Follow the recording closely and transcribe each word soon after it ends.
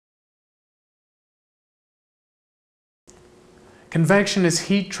Convection is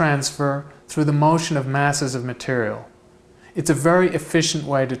heat transfer through the motion of masses of material. It's a very efficient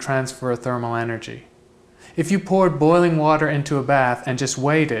way to transfer thermal energy. If you poured boiling water into a bath and just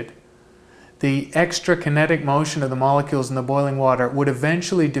waited, the extra kinetic motion of the molecules in the boiling water would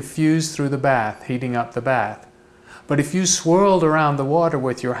eventually diffuse through the bath, heating up the bath. But if you swirled around the water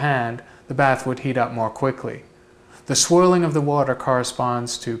with your hand, the bath would heat up more quickly. The swirling of the water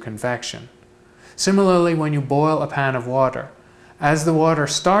corresponds to convection. Similarly, when you boil a pan of water, as the water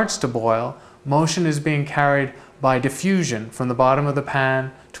starts to boil, motion is being carried by diffusion from the bottom of the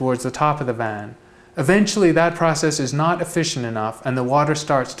pan towards the top of the pan. Eventually, that process is not efficient enough and the water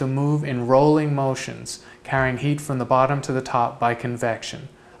starts to move in rolling motions, carrying heat from the bottom to the top by convection.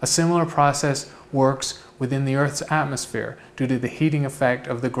 A similar process works within the Earth's atmosphere due to the heating effect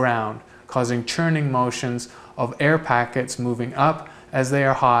of the ground, causing churning motions of air packets moving up as they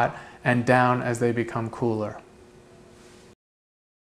are hot and down as they become cooler.